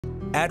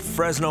At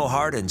Fresno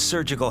Heart and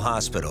Surgical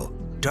Hospital,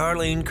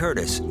 Darlene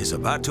Curtis is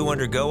about to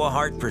undergo a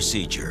heart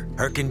procedure.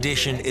 Her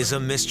condition is a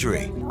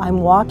mystery. I'm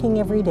walking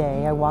every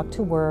day. I walk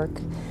to work.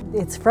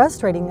 It's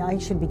frustrating. I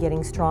should be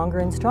getting stronger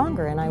and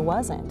stronger, and I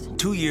wasn't.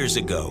 2 years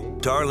ago,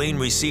 Darlene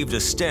received a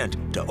stent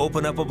to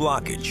open up a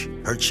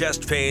blockage. Her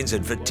chest pains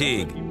and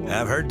fatigue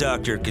have her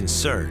doctor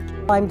concerned.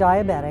 I'm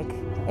diabetic,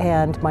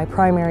 and my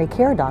primary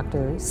care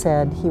doctor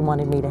said he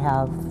wanted me to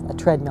have a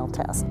treadmill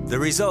test. The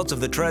results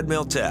of the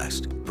treadmill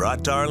test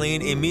brought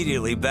Darlene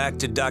immediately back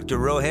to Dr.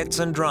 Rohit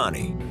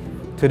Sundrani.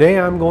 Today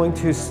I'm going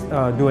to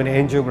do an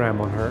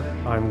angiogram on her.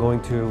 I'm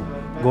going to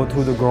go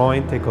through the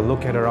groin, take a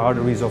look at her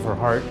arteries of her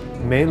heart.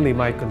 Mainly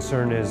my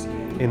concern is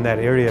in that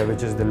area,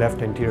 which is the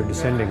left anterior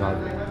descending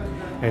artery,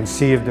 and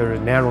see if the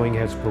narrowing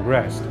has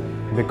progressed.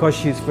 Because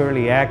she's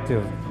fairly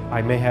active,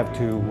 I may have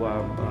to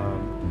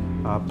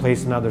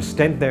place another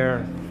stent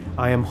there.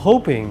 I am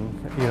hoping,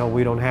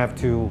 we don't have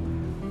to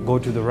go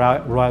to the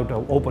route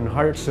of open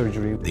heart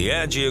surgery. The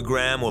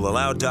angiogram will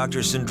allow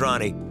Dr.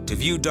 Sundrani to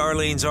view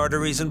Darlene's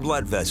arteries and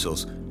blood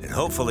vessels and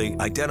hopefully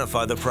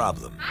identify the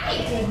problem.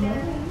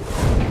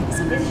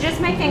 This is just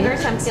my finger,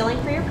 so I'm feeling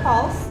for your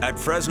pulse. At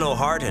Fresno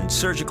Heart and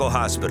Surgical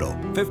Hospital,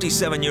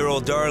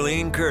 57-year-old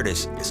Darlene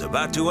Curtis is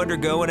about to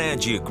undergo an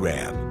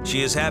angiogram.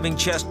 She is having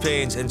chest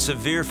pains and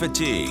severe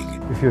fatigue.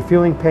 If you're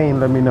feeling pain,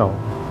 let me know.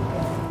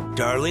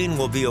 Darlene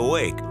will be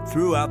awake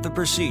throughout the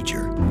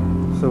procedure.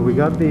 So we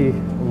got the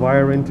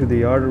wire into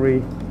the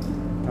artery.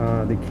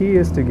 The key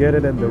is to get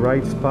it at the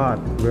right spot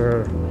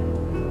where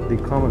the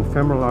common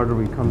femoral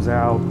artery comes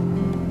out.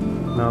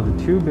 Now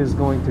the tube is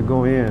going to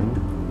go in,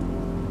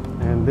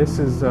 and this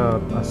is a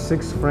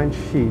 6 French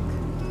sheet.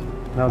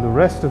 Now the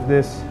rest of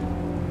this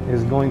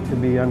is going to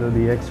be under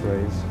the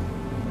x-rays.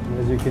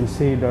 As you can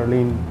see,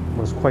 Darlene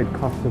was quite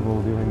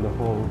comfortable during the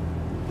whole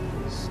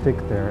stick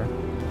there.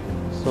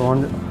 So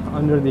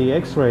under the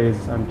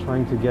x-rays, I'm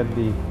trying to get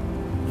the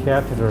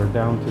catheter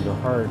down to the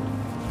heart.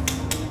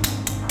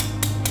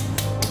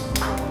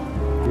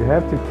 You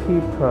have to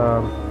keep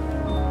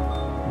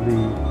the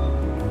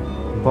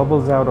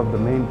bubbles out of the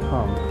main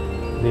pump.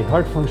 The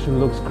heart function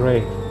looks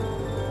great.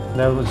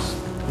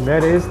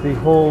 That is the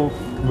whole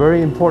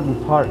very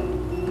important part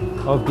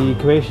of the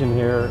equation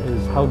here,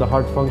 is how the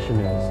heart function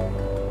is.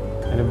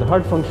 And if the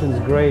heart function is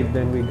great,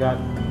 then we got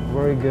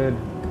very good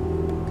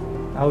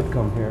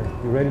outcome here.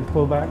 You ready to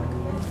pull back?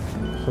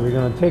 So we're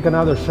going to take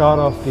another shot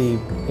of the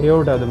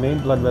aorta, the main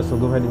blood vessel.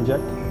 Go ahead and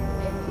inject.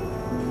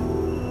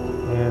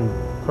 And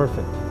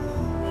perfect.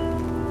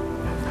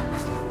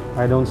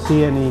 I don't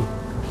see any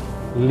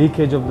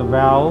leakage of the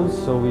valves,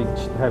 so we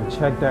have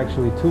checked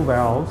actually 2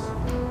 valves.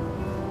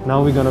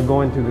 Now we're going to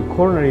go into the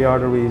coronary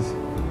arteries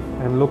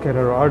and look at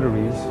her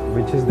arteries,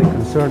 which is the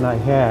concern I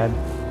had,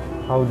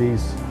 how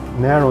these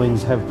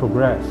narrowings have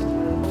progressed.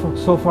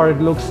 So far it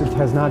looks it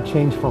has not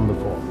changed from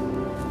before.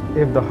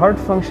 If the heart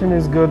function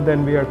is good,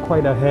 then we are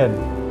quite ahead.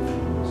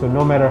 So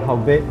no matter how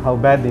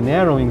bad the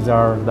narrowings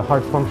are, the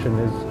heart function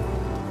is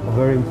a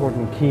very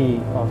important key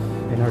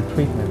in her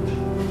treatment.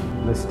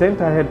 The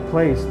stent I had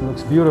placed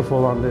looks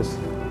beautiful on this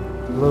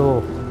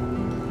little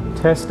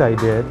test I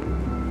did,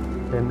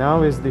 and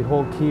now is the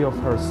whole key of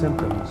her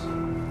symptoms.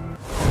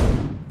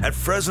 At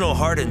Fresno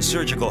Heart and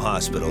Surgical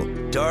Hospital,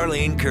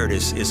 Darlene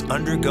Curtis is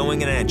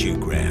undergoing an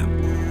angiogram.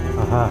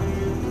 Aha.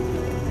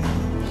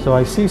 So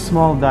I see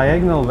small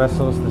diagonal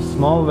vessels, the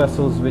small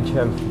vessels which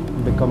have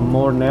become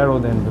more narrow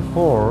than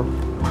before,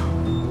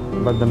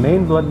 but the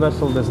main blood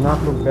vessel does not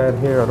look bad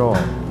here at all.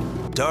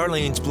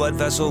 Darlene's blood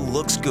vessel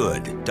looks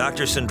good.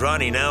 Dr.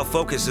 Sundrani now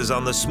focuses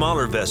on the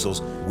smaller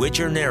vessels, which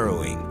are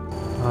narrowing.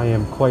 I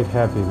am quite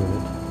happy with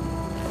it.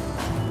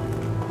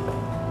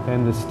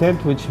 And the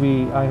stent which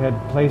I had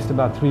placed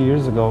about 3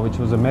 years ago, which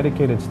was a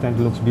medicated stent,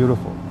 looks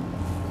beautiful.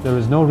 There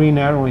is no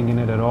re-narrowing in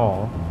it at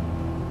all.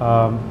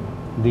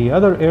 The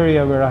other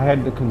area where I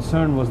had the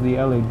concern was the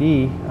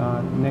LAD,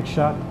 neck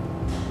shot.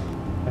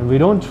 And we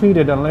don't treat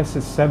it unless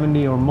it's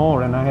 70 or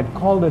more, and I had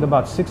called it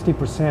about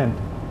 60%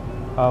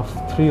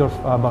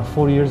 about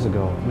 4 years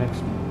ago.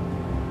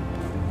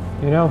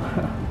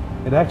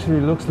 It actually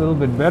looks a little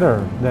bit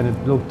better than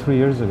it looked 3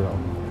 years ago.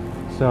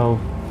 So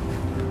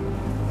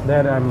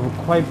that I'm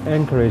quite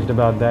encouraged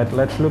about that.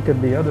 Let's look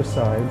at the other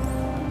side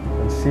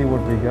and see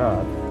what we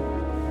got.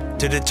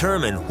 To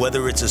determine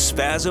whether it's a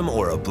spasm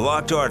or a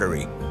blocked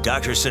artery,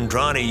 Dr.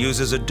 Sundrani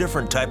uses a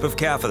different type of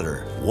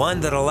catheter, one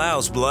that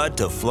allows blood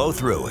to flow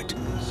through it.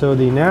 So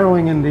the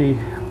narrowing in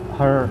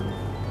her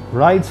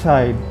right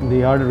side,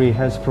 the artery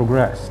has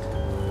progressed.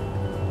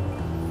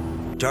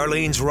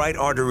 Darlene's right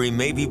artery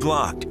may be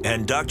blocked,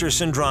 and Dr.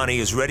 Sundrani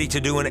is ready to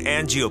do an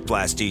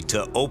angioplasty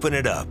to open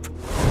it up.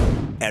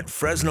 At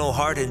Fresno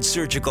Heart and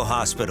Surgical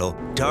Hospital,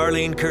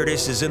 Darlene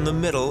Curtis is in the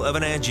middle of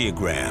an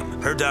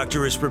angiogram. Her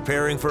doctor is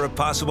preparing for a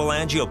possible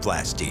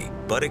angioplasty,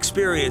 but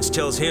experience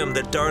tells him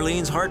that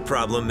Darlene's heart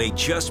problem may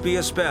just be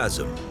a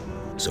spasm.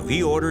 So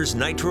he orders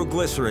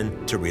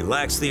nitroglycerin to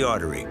relax the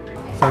artery.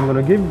 So I'm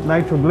going to give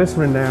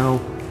nitroglycerin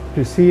now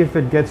to see if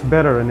it gets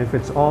better and if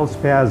it's all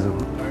spasm.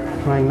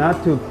 Trying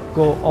not to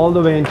go all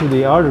the way into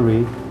the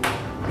artery,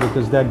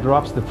 because that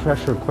drops the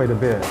pressure quite a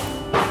bit.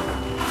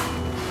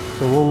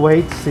 So we'll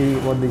wait, see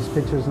what these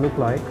pictures look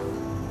like.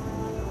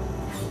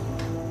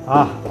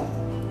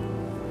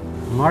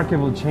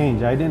 Remarkable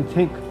change. I didn't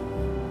think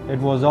it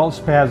was all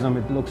spasm.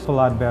 It looks a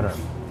lot better.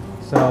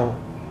 So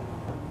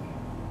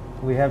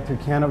we have to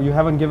you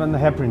haven't given the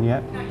heparin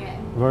yet? Not yet.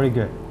 Very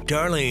good.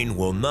 Darlene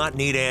will not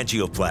need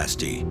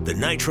angioplasty. The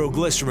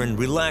nitroglycerin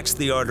relaxed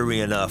the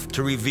artery enough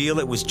to reveal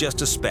it was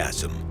just a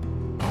spasm.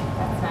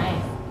 That's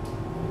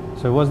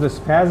nice. So it was the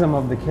spasm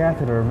of the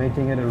catheter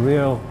making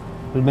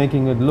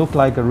it look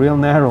like a real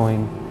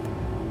narrowing.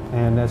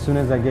 And as soon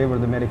as I gave her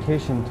the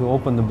medication to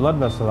open the blood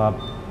vessel up,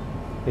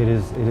 it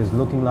is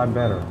looking a lot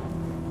better.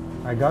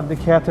 I got the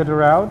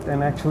catheter out,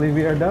 and actually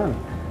we are done.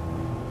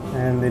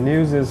 And the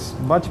news is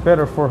much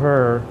better for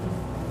her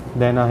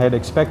than I had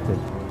expected.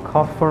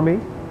 Cough for me?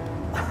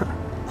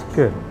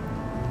 Good.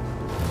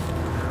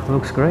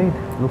 Looks great.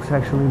 Looks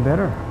actually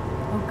better.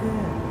 Oh,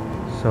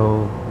 good.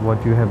 So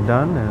what you have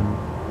done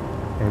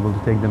and able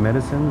to take the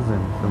medicines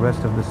and the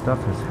rest of the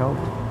stuff has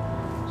helped.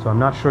 So I'm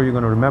not sure you're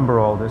going to remember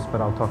all this,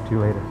 but I'll talk to you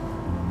later.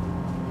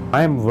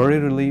 I am very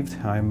relieved.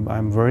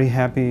 I'm very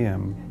happy.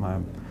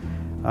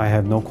 I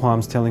have no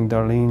qualms telling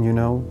Darlene, you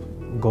know,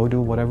 go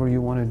do whatever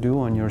you want to do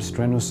on your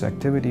strenuous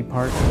activity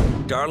part.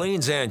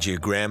 Darlene's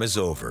angiogram is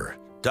over.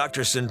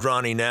 Dr.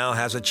 Sundrani now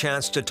has a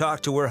chance to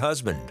talk to her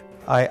husband.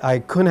 I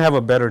couldn't have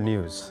a better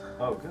news.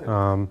 Oh,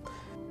 good.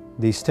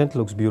 The stent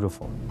looks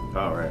beautiful.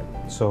 All right.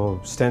 So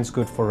stent's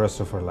good for the rest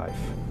of her life.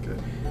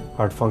 Good.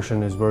 Heart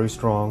function is very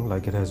strong,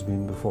 like it has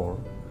been before.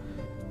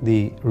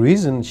 The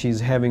reason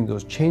she's having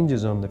those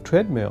changes on the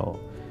treadmill,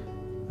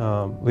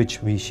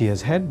 which she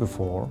has had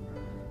before,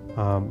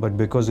 but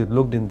because it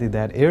looked into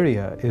that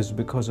area, is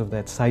because of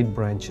that side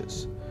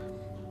branches.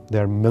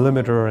 They're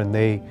millimeter and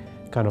they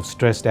kind of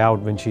stressed out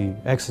when she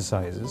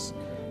exercises,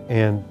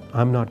 and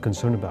I'm not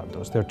concerned about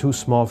those. They're too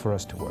small for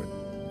us to work.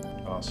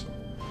 Awesome.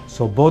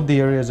 So both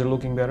the areas are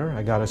looking better.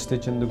 I got a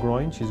stitch in the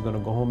groin. She's going to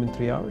go home in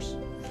 3 hours.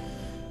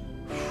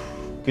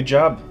 Good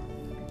job.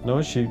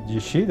 No, she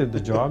did the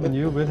job, and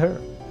you with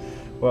her.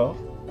 Well,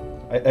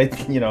 I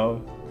you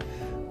know,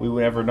 we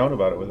would never known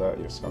about it without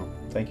you. So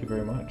thank you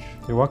very much.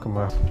 You're welcome,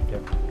 Ralph.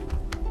 Yep.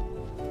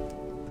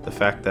 The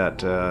fact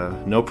that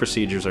no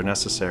procedures are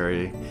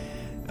necessary.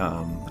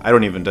 I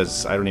don't even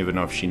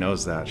know if she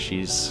knows that.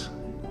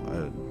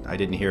 I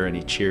didn't hear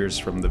any cheers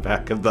from the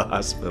back of the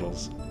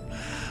hospitals.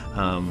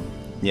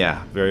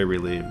 Yeah, very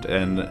relieved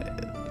and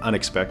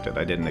unexpected.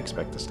 I didn't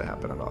expect this to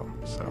happen at all.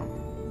 So,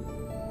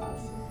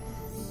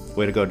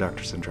 way to go,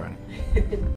 Dr. Sundrani.